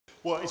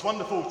Well, it's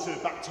wonderful to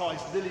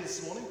baptise Lily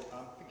this morning. I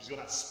think she's got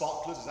that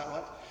sparklers, is that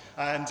right?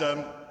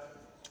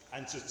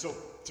 And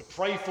to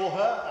pray for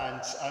her,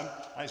 and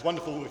it's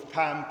wonderful with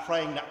Pam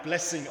praying that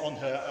blessing on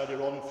her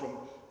earlier on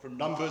from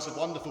Numbers, a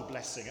wonderful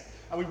blessing.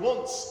 And I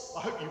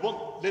hope you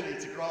want Lily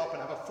to grow up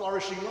and have a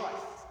flourishing life.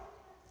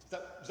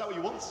 Is that what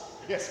you want?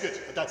 Yes, good.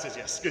 My dad says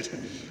yes, good.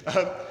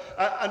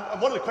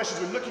 And one of the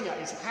questions we're looking at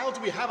is, how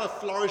do we have a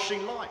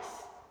flourishing life?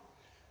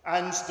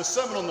 And the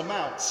Sermon on the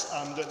Mount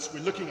that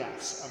we're looking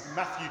at,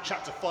 Matthew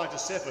chapter 5 to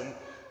 7,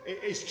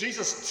 is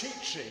Jesus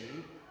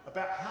teaching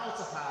about how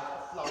to have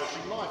a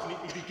flourishing life.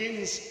 And he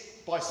begins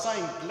by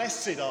saying,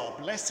 blessed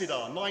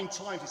are. 9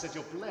 times he says,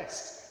 you're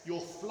blessed, you're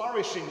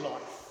flourishing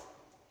life.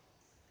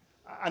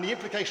 And the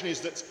implication is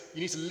that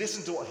you need to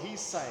listen to what he's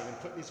saying and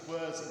put these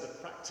words into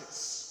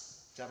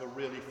practice to have a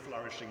really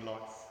flourishing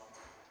life.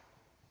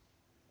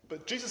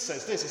 But Jesus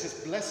says this, he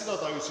says, blessed are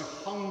those who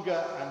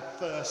hunger and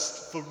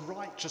thirst for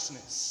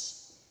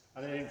righteousness.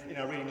 And then in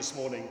our reading this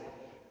morning,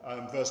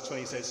 verse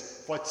 20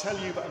 says, for I tell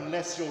you that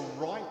unless your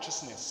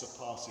righteousness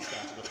surpasses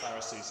that of the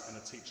Pharisees and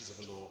the teachers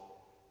of the law,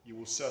 you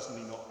will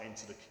certainly not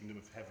enter the kingdom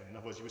of heaven. In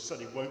other words, you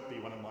certainly won't be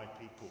one of my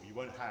people. You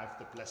won't have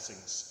the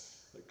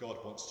blessings that God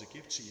wants to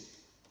give to you.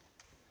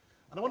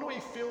 And I wonder what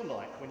you feel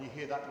like when you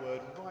hear that word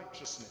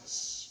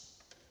righteousness.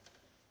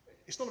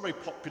 It's not a very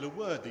popular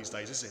word these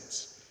days, is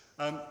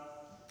it?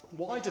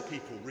 Why do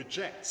people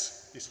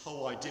reject this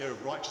whole idea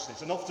of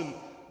righteousness and often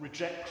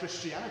reject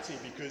Christianity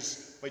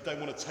because they don't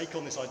want to take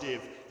on this idea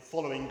of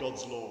following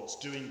God's laws,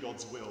 doing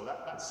God's will?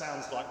 That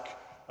sounds like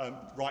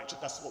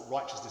that's what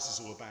righteousness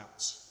is all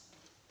about.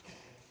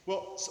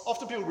 Well, so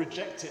often people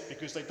reject it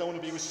because they don't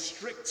want to be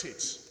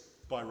restricted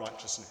by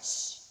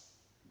righteousness.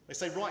 They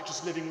say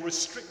righteous living will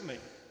restrict me.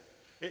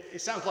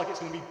 It sounds like it's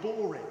going to be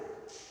boring.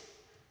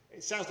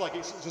 It sounds like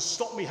it's going to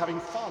stop me having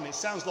fun. It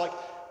sounds like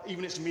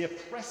even it's going to be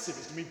oppressive,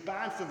 it's going to be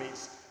bad for me,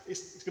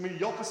 it's going to be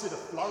the opposite of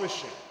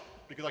flourishing,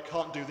 because I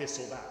can't do this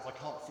or that, I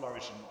can't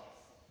flourish in life.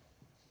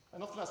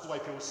 And often that's the way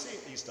people see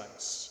it these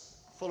days.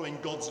 Following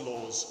God's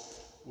laws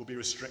will be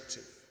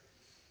restrictive.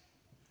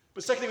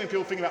 But secondly, when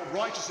people think about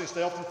righteousness,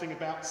 they often think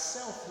about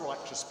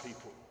self-righteous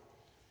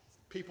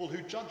people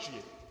who judge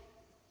you.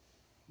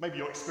 Maybe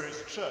your experience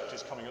at church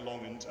is coming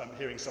along and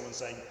hearing someone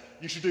saying,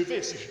 you should do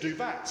this, you should do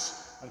that,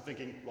 and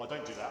thinking, well, I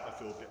don't do that, I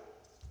feel a bit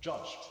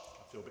judged,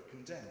 I feel a bit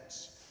condemned.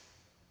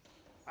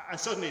 And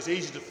certainly it's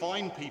easy to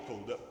find people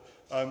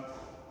that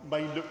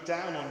may look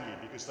down on you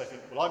because they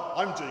think, well,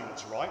 I'm doing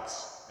what's right,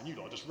 and you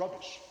lot are just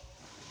rubbish.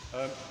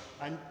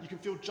 And you can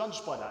feel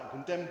judged by that and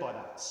condemned by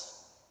that.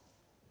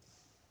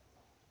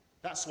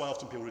 That's why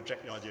often people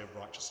reject the idea of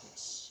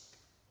righteousness.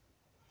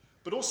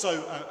 But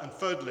also, and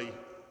thirdly,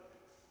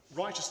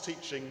 righteous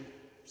teaching,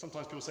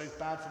 sometimes people say, is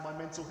bad for my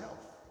mental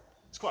health.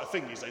 It's quite a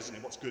thing these days, isn't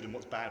it? What's good and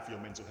what's bad for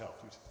your mental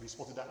health. We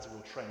spotted that as a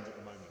real trend at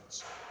the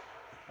moment.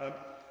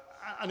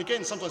 And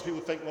again, sometimes people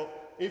think, well,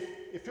 if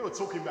people are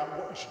talking about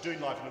what you should do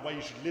in life and the way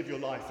you should live your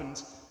life, and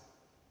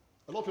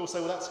a lot of people say,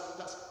 well,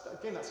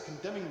 that's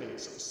condemning me.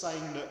 It's sort of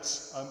saying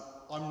that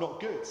I'm not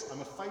good,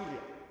 I'm a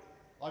failure,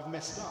 I've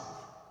messed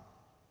up.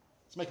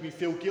 It's making me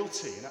feel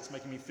guilty, and that's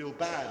making me feel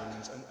bad,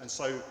 and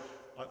so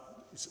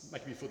it's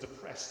making me feel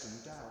depressed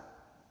and down.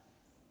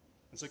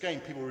 And so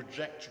again, people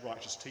reject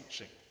righteous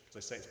teaching because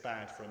they say it's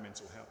bad for our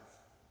mental health.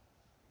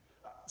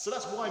 So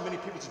that's why many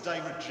people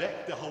today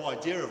reject the whole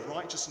idea of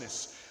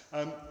righteousness.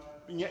 And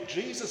yet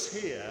Jesus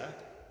here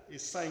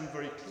is saying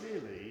very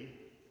clearly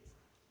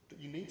that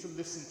you need to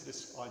listen to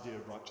this idea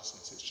of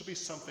righteousness. It should be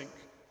something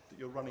that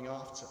you're running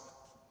after,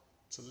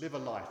 to live a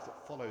life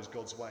that follows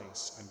God's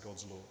ways and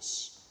God's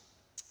laws.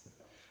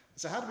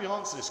 So how do we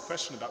answer this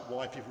question about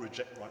why people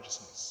reject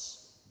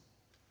righteousness?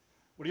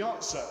 Well, the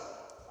answer,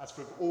 as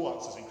for all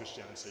answers in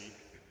Christianity,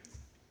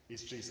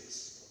 is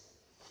Jesus.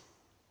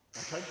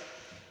 Okay?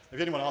 If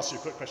anyone asks you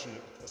a quick question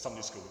at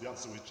Sunday school, the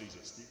answer is always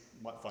Jesus.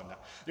 You might find that.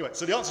 Anyway,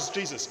 so the answer is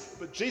Jesus.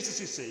 But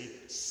Jesus, you see,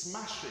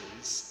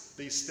 smashes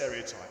these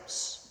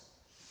stereotypes.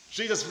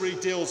 Jesus really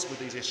deals with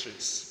these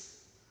issues.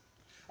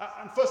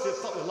 And firstly, let's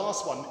start with the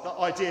last one, the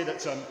idea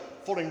that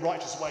following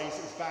righteous ways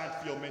is bad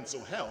for your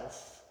mental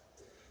health.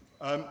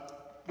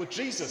 Well,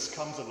 Jesus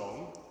comes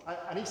along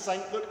and he's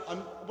saying, look,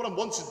 what I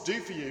want to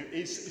do for you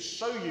is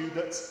show you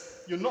that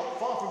you're not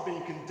far from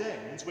being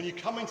condemned. When you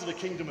come into the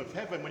kingdom of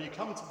heaven, when you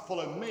come to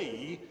follow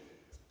me,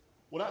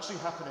 what's actually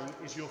happening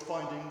is you're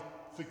finding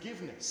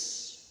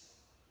forgiveness.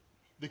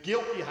 The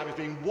guilt you have is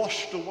being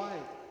washed away.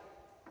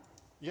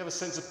 You have a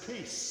sense of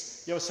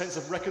peace. You have a sense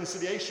of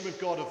reconciliation with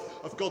God,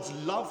 of God's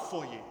love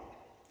for you.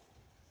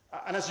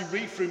 And as you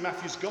read through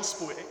Matthew's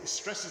gospel, it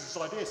stresses this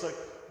idea. So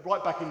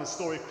right back in the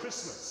story of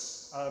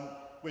Christmas,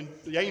 when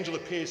the angel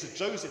appears to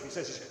Joseph, he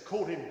says he's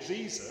called him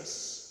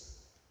Jesus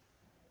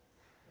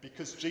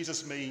because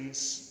Jesus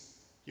means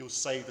he'll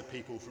save the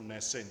people from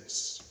their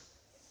sins.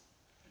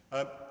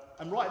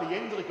 And right at the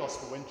end of the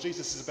gospel, when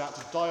Jesus is about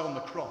to die on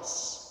the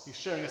cross, he's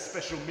sharing a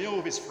special meal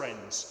with his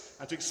friends.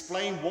 And to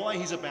explain why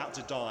he's about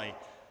to die,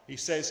 he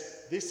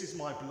says, this is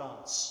my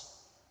blood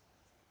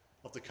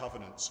of the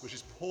covenant, which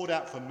is poured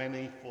out for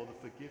many for the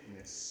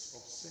forgiveness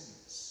of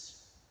sins.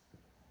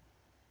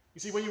 You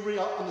see, when you really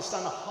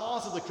understand the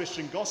heart of the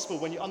Christian gospel,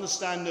 when you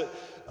understand that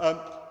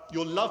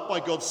you're loved by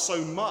God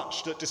so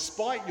much that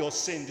despite your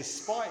sin,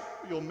 despite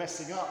your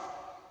messing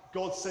up,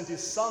 God sent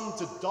his son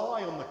to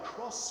die on the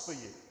cross for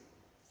you.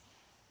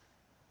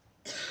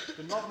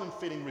 Then rather than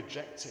feeling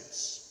rejected,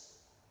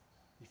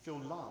 you feel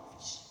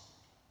loved.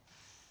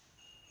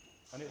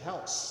 And it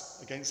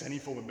helps against any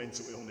form of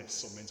mental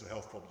illness or mental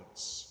health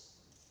problems.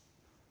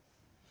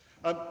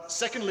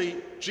 Secondly,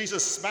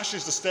 Jesus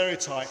smashes the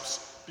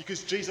stereotypes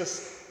because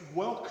Jesus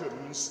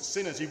welcomes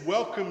sinners. He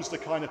welcomes the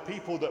kind of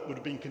people that would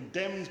have been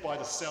condemned by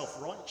the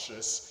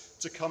self-righteous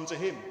to come to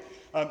him.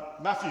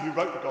 Matthew, who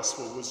wrote the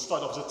gospel,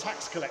 started off as a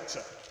tax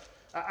collector.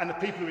 And the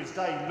people of his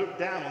day looked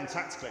down on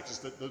tax collectors,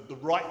 the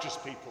righteous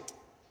people.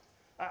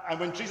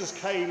 And when Jesus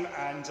came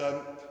and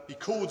he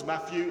called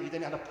Matthew, he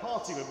then had a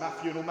party with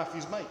Matthew and all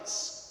Matthew's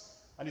mates.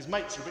 And his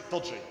mates were a bit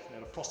dodgy,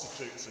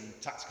 prostitutes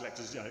and tax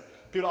collectors,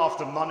 people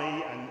after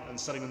money and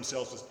selling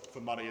themselves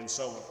for money and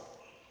so on.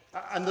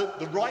 And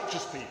the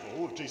righteous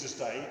people of Jesus'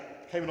 day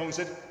came along and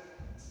said,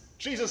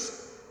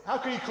 Jesus, how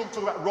can you talk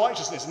about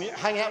righteousness and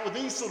hang out with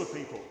these sort of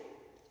people?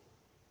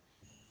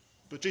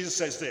 But Jesus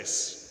says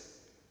this.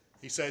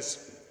 He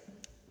says,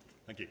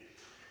 thank you.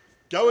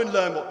 Go and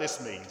learn what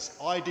this means.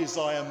 I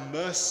desire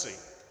mercy,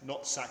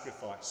 not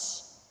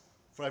sacrifice.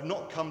 For I have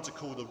not come to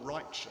call the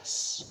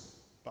righteous,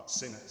 but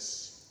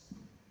sinners.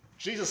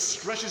 Jesus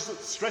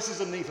stresses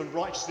the need for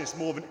righteousness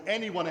more than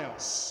anyone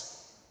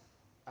else.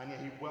 And yet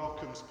he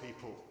welcomes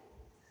people,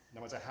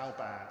 no matter how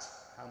bad,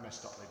 how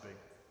messed up they be.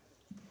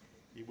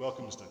 He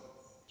welcomes them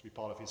to be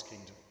part of his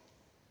kingdom.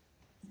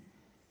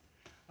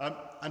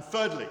 And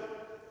thirdly,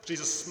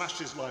 Jesus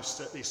smashes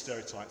these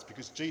stereotypes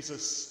because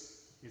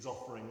Jesus is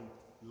offering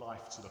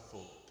life to the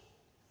full.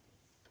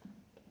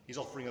 He's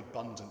offering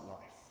abundant life.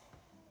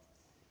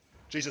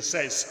 Jesus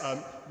says,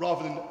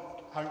 rather than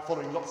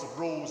following lots of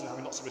rules and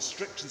having lots of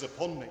restrictions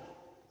upon me,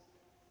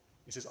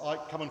 he says,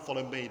 come and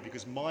follow me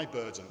because my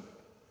burden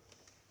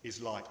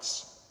is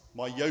light.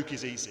 My yoke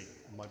is easy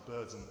and my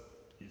burden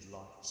is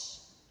light.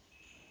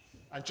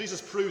 And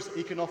Jesus proves that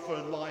he can offer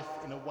life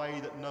in a way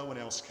that no one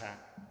else can.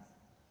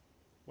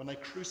 When they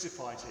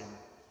crucified him,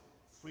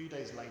 3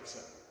 days later,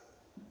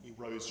 he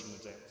rose from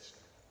the dead.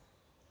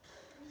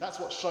 That's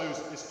what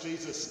shows that this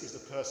Jesus is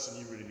the person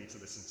you really need to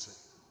listen to.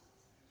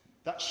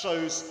 That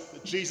shows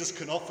that Jesus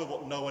can offer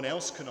what no one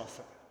else can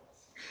offer.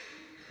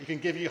 He can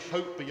give you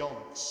hope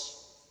beyond.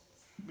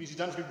 It means you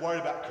don't have to be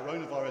worried about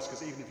coronavirus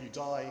because even if you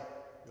die,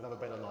 you'll have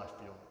a better life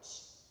beyond.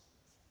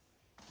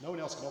 No one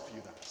else can offer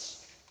you that.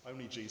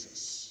 Only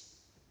Jesus.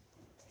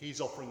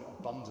 He's offering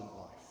abundant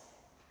life.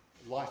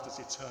 Life that's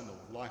eternal.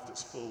 Life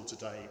that's full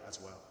today as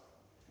well.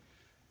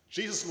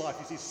 Jesus' life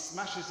is he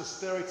smashes the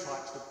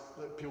stereotypes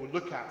that people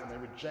look at when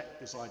they reject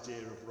this idea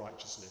of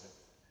righteous living.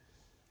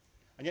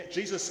 And yet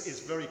Jesus is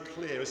very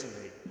clear, isn't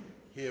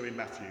he, here in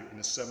Matthew, in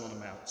the Sermon on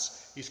the Mount.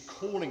 He's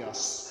calling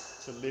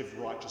us to live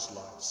righteous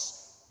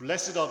lives.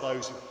 Blessed are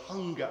those who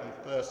hunger and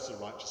thirst for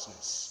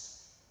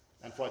righteousness.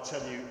 And for I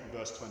tell you in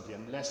verse 20,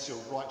 unless your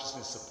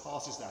righteousness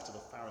surpasses that of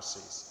the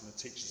Pharisees and the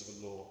teachers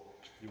of the law,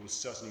 you will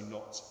certainly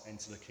not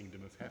enter the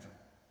kingdom of heaven.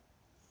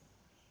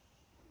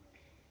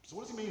 So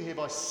what does he mean here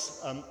by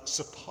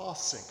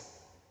surpassing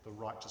the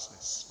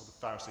righteousness of the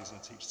Pharisees and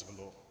the teachers of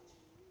the law?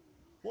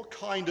 What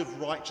kind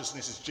of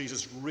righteousness is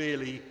Jesus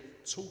really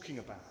talking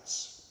about?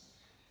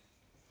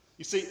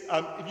 You see,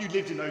 if you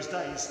lived in those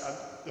days,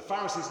 the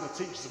Pharisees and the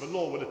teachers of the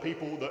law were the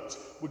people that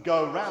would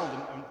go around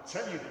and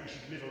tell you that you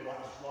should live a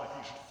righteous life,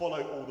 you should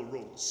follow all the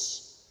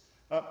rules.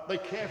 They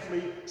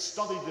carefully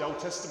studied the Old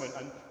Testament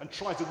and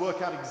tried to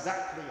work out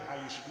exactly how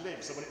you should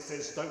live. So when it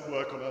says don't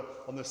work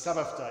on the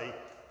Sabbath day,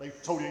 they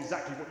told you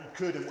exactly what you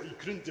could and what you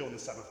couldn't do on the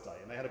Sabbath day.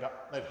 And they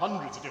had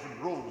hundreds of different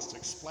rules to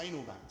explain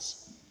all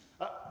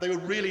that. They were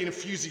really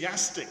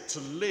enthusiastic to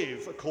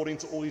live according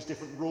to all these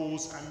different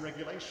rules and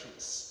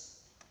regulations.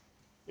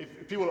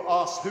 If people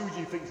ask who do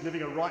you think is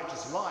living a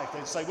righteous life,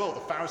 they'd say, well, the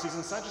Pharisees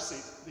and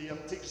Sadducees, the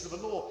teachers of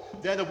the law,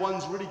 they're the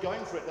ones really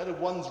going for it. They're the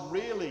ones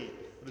really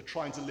that are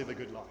trying to live a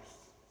good life.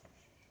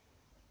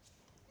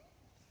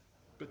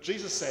 But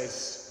Jesus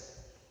says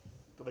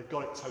that they've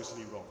got it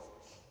totally wrong.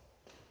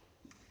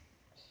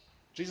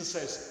 Jesus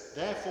says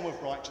their form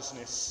of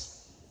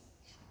righteousness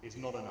is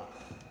not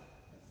enough.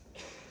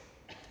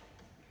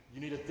 You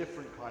need a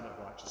different kind of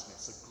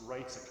righteousness, a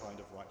greater kind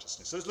of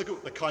righteousness. So let's look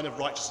at the kind of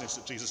righteousness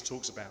that Jesus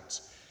talks about.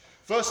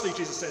 Firstly,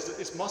 Jesus says that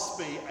this must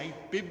be a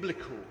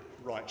biblical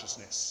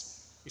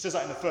righteousness. He says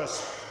that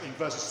in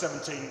verses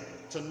 17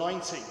 to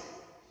 19. He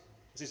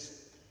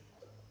says,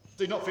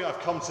 do not think I've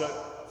come to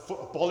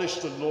abolish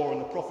the law and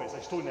the prophets.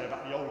 He's talking there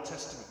about the Old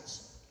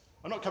Testament.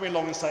 I'm not coming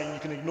along and saying you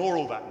can ignore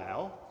all that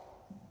now.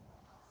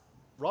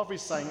 Rather,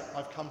 he's saying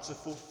I've come to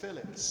fulfill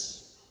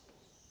it.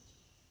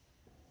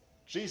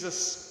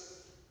 Jesus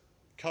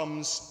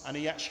comes and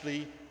he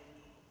actually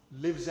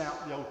lives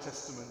out the Old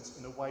Testament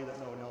in a way that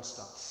no one else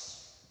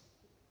does.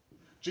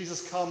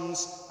 Jesus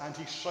comes and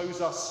he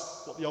shows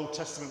us what the Old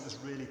Testament was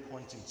really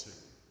pointing to,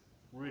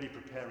 really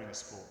preparing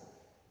us for.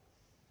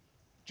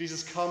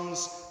 Jesus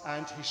comes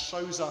and he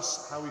shows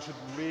us how we should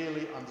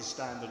really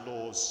understand the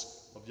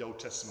laws of the Old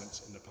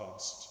Testament in the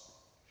past.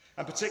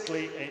 And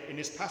particularly in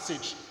this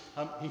passage,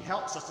 he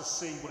helps us to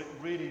see what it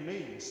really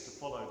means to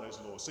follow those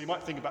laws. So you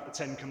might think about the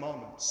 10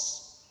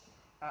 Commandments.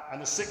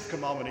 And the 6th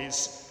commandment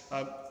is,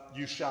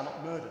 you shall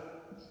not murder.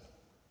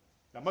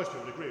 Now, most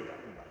people would agree with that,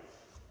 wouldn't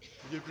they?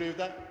 Would you agree with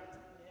that?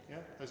 Yeah?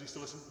 Those who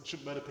still listen,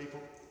 shouldn't murder people?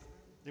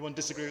 Anyone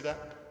disagree with that?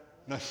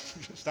 No?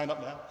 Stand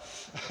up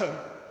now.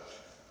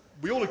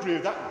 We all agree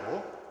with that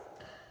law.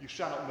 You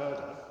shall not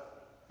murder.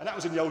 And that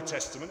was in the Old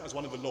Testament as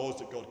one of the laws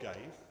that God gave.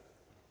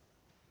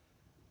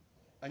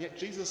 And yet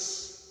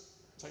Jesus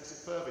takes it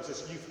further. He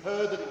says, you've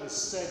heard that it was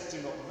said, do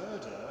not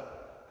murder,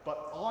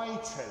 but I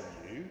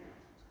tell you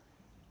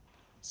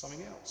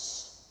something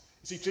else.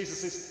 You see,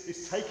 Jesus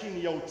is taking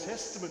the Old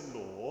Testament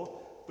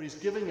law, but he's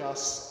giving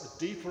us a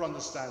deeper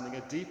understanding,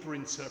 a deeper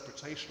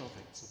interpretation of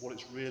it, of what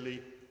it's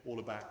really all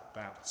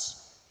about.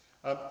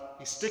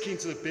 He's sticking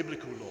to the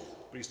biblical law,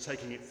 but he's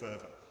taking it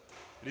further.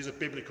 It is a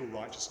biblical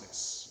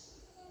righteousness.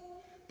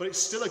 But it's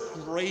still a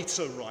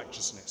greater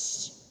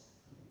righteousness.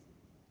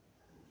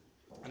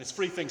 And there's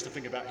 3 things to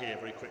think about here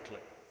very quickly.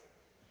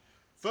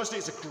 Firstly,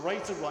 it's a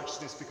greater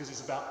righteousness because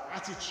it's about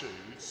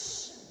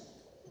attitudes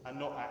and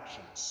not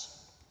actions.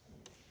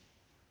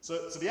 So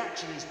the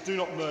action is do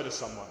not murder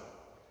someone.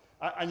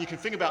 And you can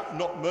think about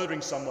not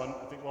murdering someone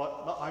and think,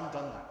 well, no, I haven't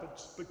done that.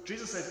 But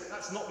Jesus says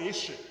that's not the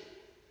issue.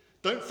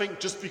 Don't think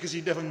just because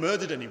you've never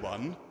murdered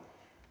anyone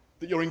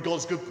that you're in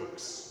God's good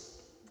books.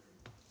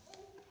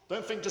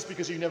 Don't think just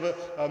because you never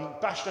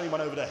bashed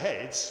anyone over the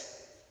head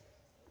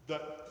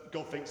that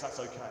God thinks that's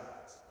okay.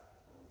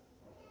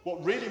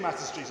 What really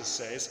matters, Jesus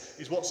says,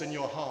 is what's in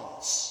your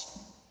hearts.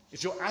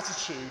 It's your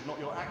attitude, not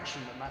your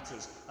action, that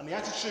matters. And the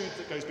attitude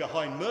that goes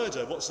behind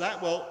murder, what's that?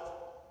 Well,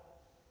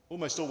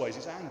 almost always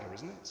it's anger,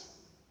 isn't it?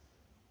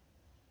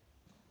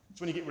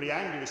 It's when you get really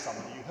angry with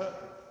someone that you hurt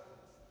them.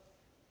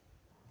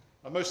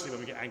 And mostly when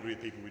we get angry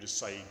with people, we just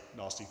say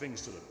nasty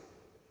things to them.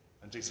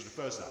 And Jesus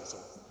refers to that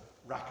sort of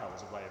racco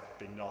as a way of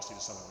being nasty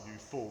to someone. You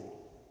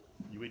fool,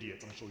 you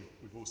idiot. I'm sure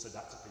we've all said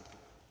that to people.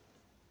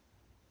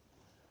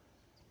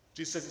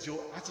 Jesus says it's your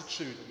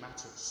attitude that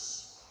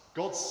matters.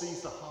 God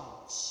sees the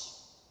hearts.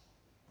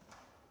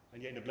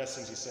 And yet in the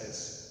blessings he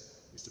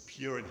says, it's the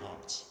pure in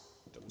heart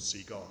that will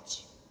see God.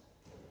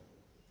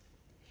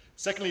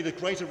 Secondly, the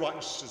greater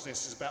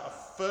righteousness is about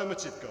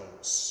affirmative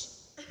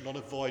goals, not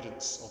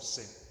avoidance of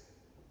sin.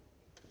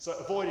 So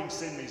avoiding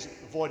sin means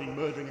avoiding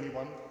murdering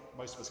anyone.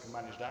 Most of us can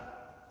manage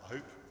that, I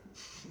hope.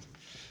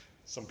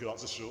 Some good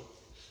answers, sure.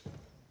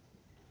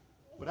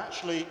 But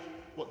actually,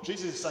 what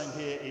Jesus is saying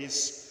here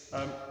is,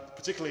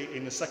 particularly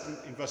in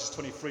verses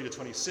 23 to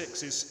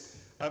 26, is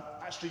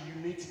actually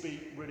you need to be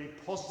really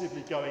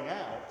positively going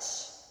out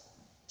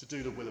to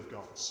do the will of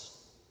God,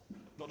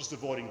 not just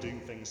avoiding doing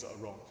things that are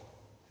wrong.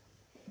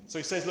 So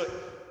he says, look,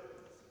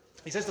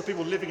 he says to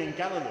people living in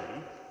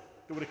Galilee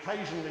who would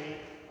occasionally,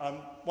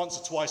 once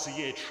or twice a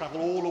year,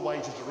 travel all the way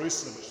to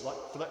Jerusalem, which is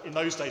like, in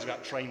those days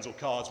without trains or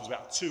cars, was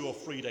about a 2 or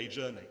 3 day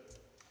journey.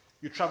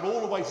 You'd travel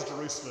all the way to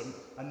Jerusalem,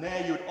 and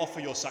there you would offer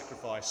your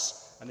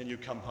sacrifice, and then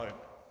you'd come home.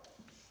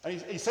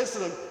 And he says to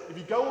them, if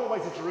you go all the way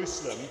to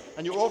Jerusalem,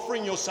 and you're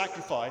offering your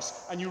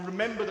sacrifice, and you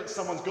remember that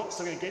someone's got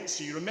something against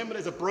you, you remember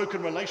there's a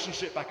broken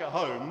relationship back at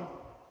home,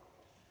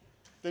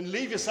 then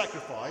leave your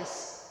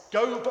sacrifice,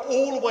 go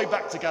all the way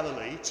back to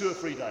Galilee, 2 or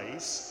 3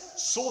 days,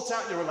 sort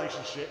out your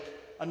relationship,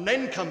 and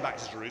then come back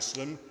to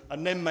Jerusalem,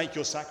 and then make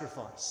your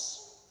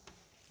sacrifice.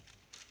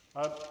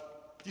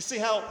 You see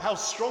how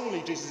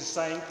strongly Jesus is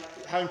saying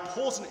how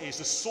important it is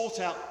to sort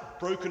out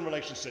broken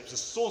relationships, to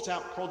sort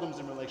out problems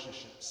in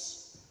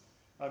relationships,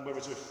 whether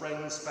it's with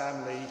friends,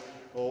 family,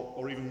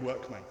 or even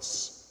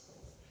workmates.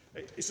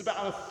 It's about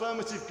an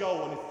affirmative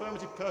goal, an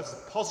affirmative person,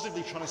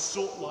 positively trying to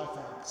sort life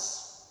out,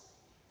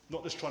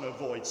 not just trying to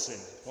avoid sin,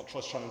 not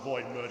just trying to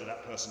avoid murder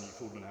that person you've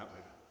fallen out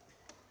with.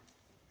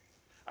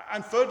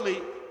 And thirdly,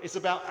 it's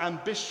about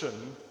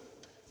ambition,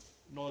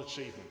 not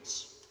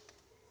achievements.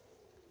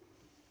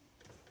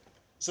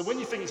 So when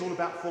you think it's all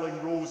about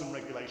following rules and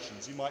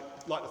regulations, you might,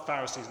 like the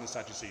Pharisees and the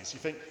Sadducees, you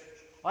think,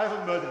 I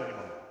haven't murdered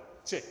anyone,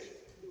 tick.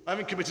 I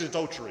haven't committed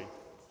adultery,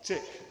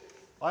 tick.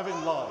 I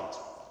haven't lied,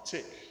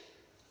 tick.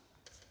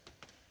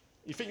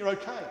 You think you're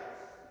okay.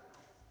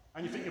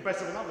 And you think you're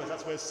better than others.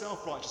 That's where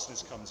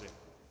self-righteousness comes in.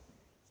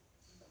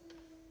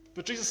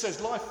 But Jesus says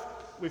life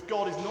with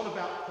God is not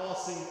about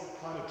passing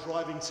a kind of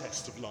driving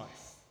test of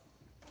life.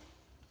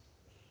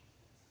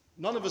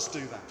 None of us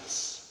do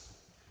that.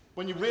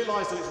 When you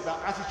realise that it's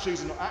about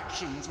attitudes and not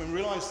actions, when you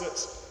realise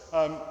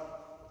that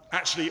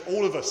actually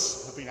all of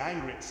us have been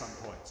angry at some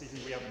point, even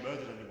if we haven't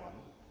murdered anyone,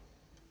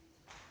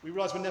 we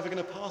realise we're never going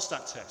to pass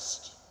that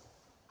test.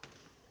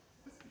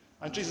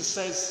 And Jesus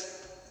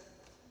says,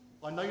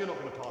 I know you're not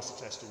going to pass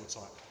the test all the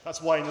time.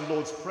 That's why in the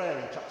Lord's Prayer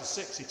in chapter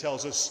 6, he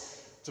tells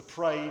us to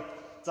pray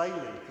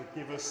daily,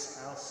 forgive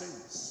us our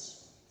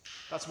sins.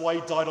 That's why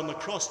he died on the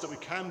cross, that we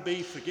can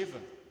be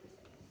forgiven.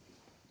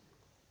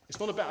 It's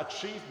not about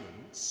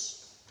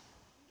achievements,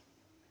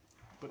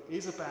 but it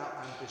is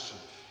about ambition.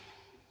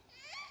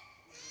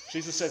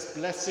 Jesus says,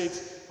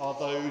 blessed are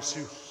those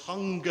who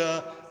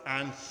hunger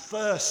and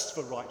thirst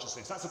for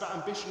righteousness. That's about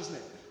ambition, isn't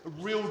it? A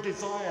real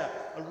desire,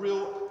 a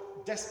real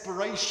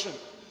desperation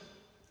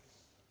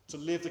to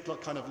live the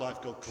kind of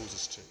life God calls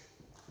us to.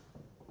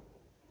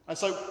 And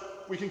so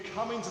we can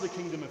come into the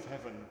kingdom of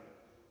heaven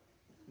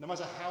no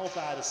matter how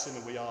bad a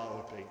sinner we are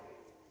or be.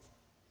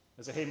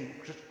 There's a hymn,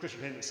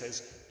 Christian hymn that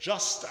says,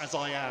 just as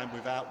I am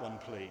without one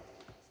plea,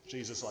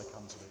 Jesus I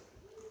come to thee.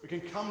 We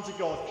can come to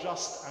God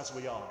just as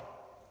we are.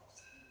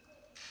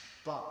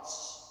 But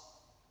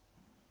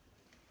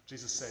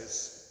Jesus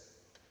says,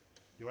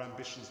 your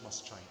ambitions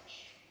must change.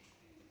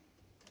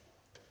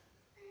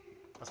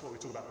 That's what we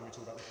talk about when we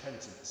talk about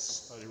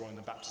repentance earlier on in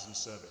the baptism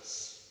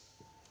service.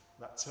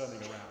 That turning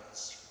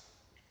around.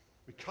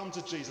 We come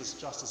to Jesus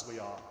just as we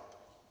are,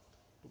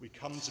 but we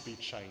come to be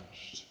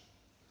changed.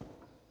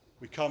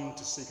 We come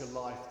to seek a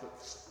life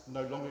that's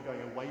no longer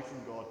going away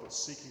from God, but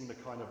seeking the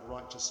kind of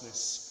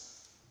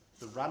righteousness,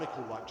 the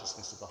radical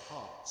righteousness of the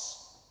heart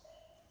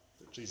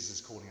that Jesus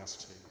is calling us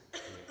to.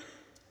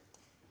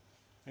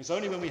 And it's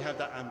only when we have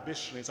that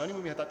ambition, it's only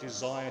when we have that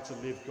desire to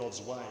live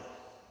God's way,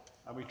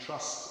 and we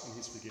trust in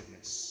his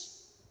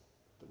forgiveness,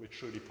 that we're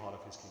truly part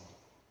of his kingdom.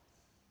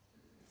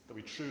 That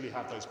we truly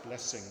have those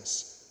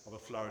blessings of a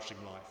flourishing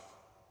life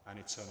and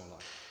eternal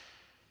life.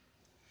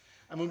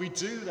 And when we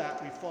do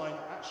that, we find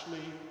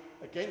actually,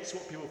 against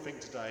what people think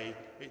today,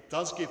 it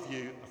does give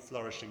you a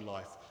flourishing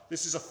life.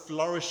 This is a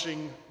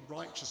flourishing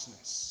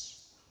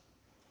righteousness.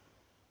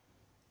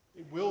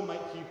 It will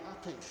make you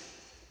happy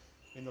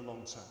in the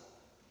long term.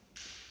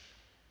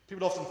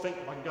 People often think,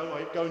 if I can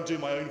go and do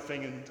my own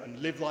thing and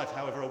live life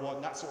however I want,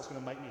 and that's what's going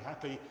to make me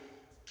happy.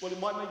 Well, it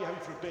might make you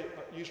happy for a bit,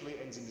 but usually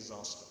it ends in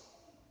disaster.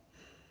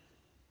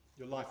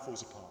 Your life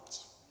falls apart.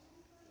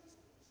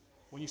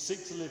 When you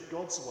seek to live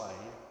God's way,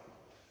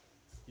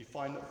 you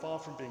find that far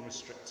from being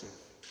restrictive,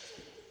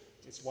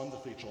 it's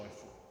wonderfully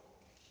joyful.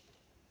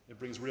 It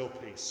brings real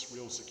peace,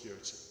 real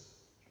security.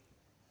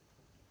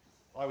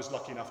 I was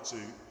lucky enough to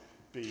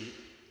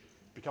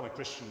become a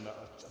Christian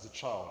as a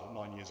child at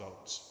 9 years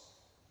old,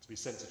 to be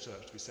sent to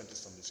church, to be sent to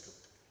Sunday school,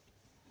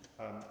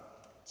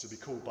 to be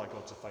called by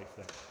God to faith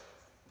then.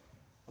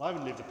 And I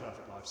haven't lived a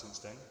perfect life since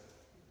then.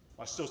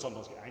 I still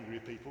sometimes get angry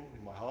with people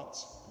in my heart.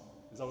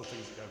 There's other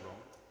things that go wrong.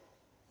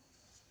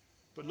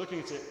 But looking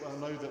at it, I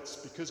know that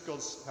because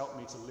God's helped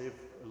me to live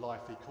a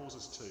life he calls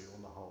us to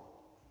on the whole,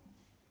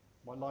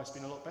 my life's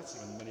been a lot better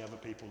than many other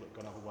people that have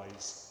gone other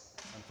ways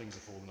and things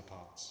have fallen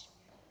apart.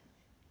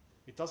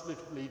 It does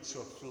lead to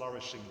a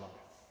flourishing life.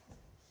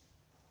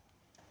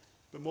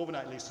 But more than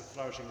that, it leads to a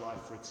flourishing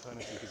life for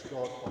eternity because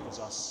God offers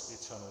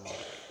us eternal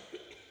life.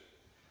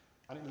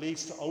 And it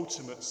leads to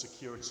ultimate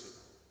security.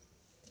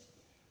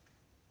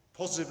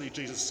 Positively,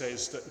 Jesus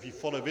says that if you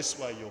follow this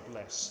way, you're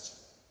blessed.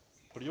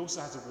 But he also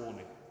has a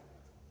warning.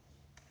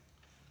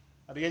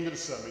 At the end of the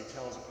sermon, he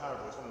tells a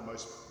parable. It's one of the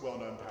most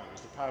well-known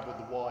parables, the parable of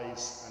the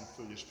wise and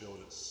foolish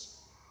builders.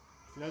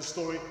 You know the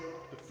story?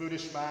 The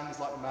foolish man is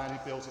like the man who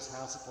builds his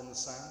house upon the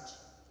sand.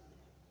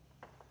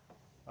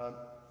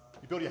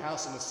 You build your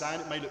house on the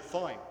sand, it may look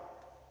fine.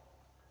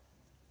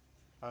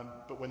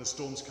 But when the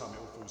storms come, it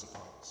all falls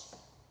apart.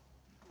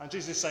 And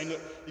Jesus is saying,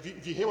 look,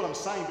 if you hear what I'm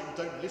saying, but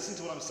you don't listen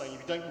to what I'm saying,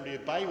 if you don't really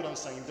obey what I'm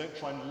saying, you don't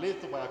try and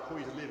live the way I call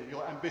you to live, if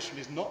your ambition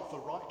is not for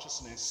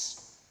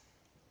righteousness,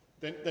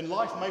 then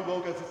life may well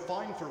go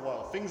fine for a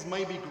while. Things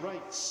may be great.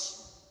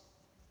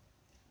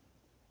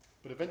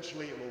 But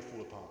eventually it will all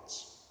fall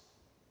apart.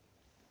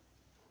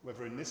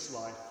 Whether in this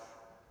life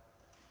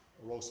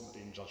or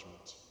ultimately in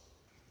judgment.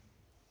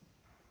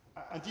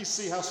 And do you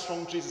see how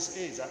strong Jesus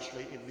is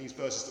actually in these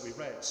verses that we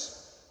read?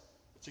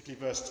 Particularly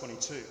verse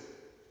 22.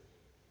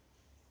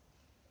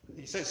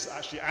 He says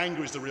actually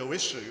anger is the real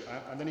issue,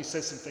 and then he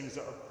says some things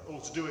that are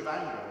all to do with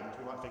anger, and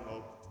we might think,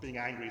 well, being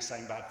angry is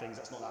saying bad things,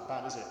 that's not that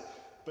bad, is it?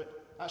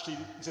 But actually,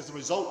 he says the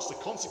results, the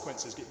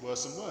consequences get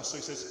worse and worse. So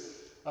he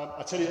says,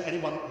 I tell you that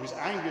anyone who's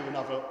angry with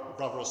another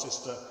brother or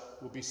sister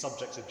will be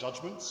subject to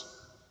judgment.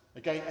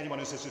 Again, anyone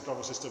who says to his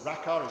brother or sister,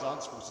 Raca, is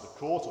answerable to the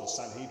court or the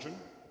Sanhedrin.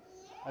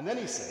 And then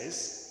he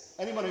says,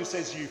 anyone who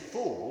says you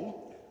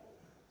fool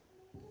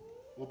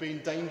will be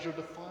in danger of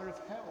the fire of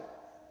hell.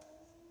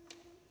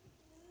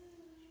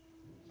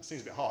 That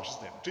seems a bit harsh,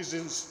 isn't it?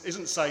 Jesus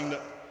isn't saying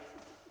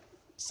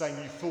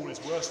you fool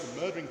is worse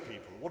than murdering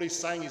people. What he's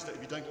saying is that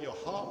if you don't get your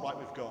heart right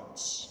with God,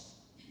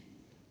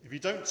 if you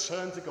don't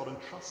turn to God and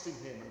trust in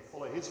him and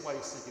follow his way,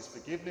 seek his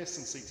forgiveness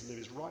and seek to live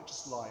his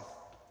righteous life,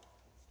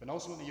 then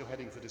ultimately you're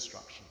heading for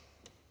destruction.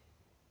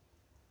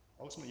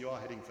 Ultimately you are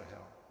heading for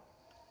hell.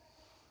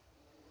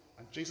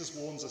 And Jesus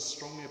warns us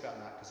strongly about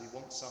that because he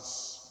wants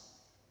us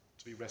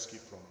to be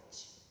rescued from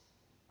it.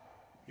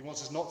 He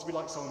wants us not to be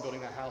like someone building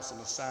their house on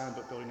the sand,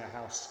 but building their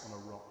house on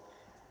a rock,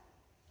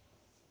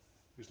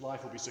 whose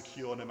life will be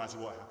secure no matter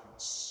what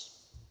happens,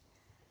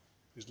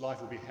 whose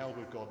life will be held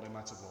with God no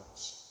matter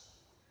what,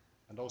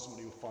 and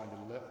ultimately will find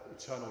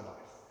eternal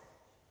life,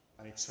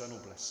 an eternal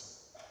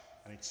blessing,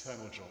 an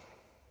eternal joy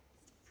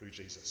through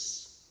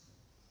Jesus,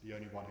 the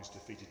only one who's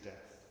defeated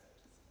death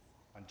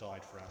and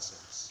died for our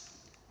sins.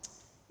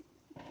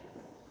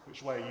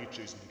 Which way are you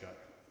choosing to go?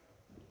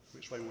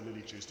 Which way will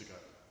Lily choose to go?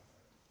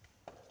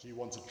 Do you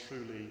want a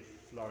truly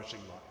flourishing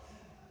life?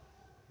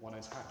 One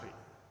that's happy,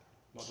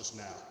 not just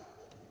now,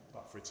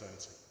 but for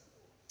eternity.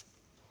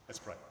 Let's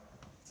pray.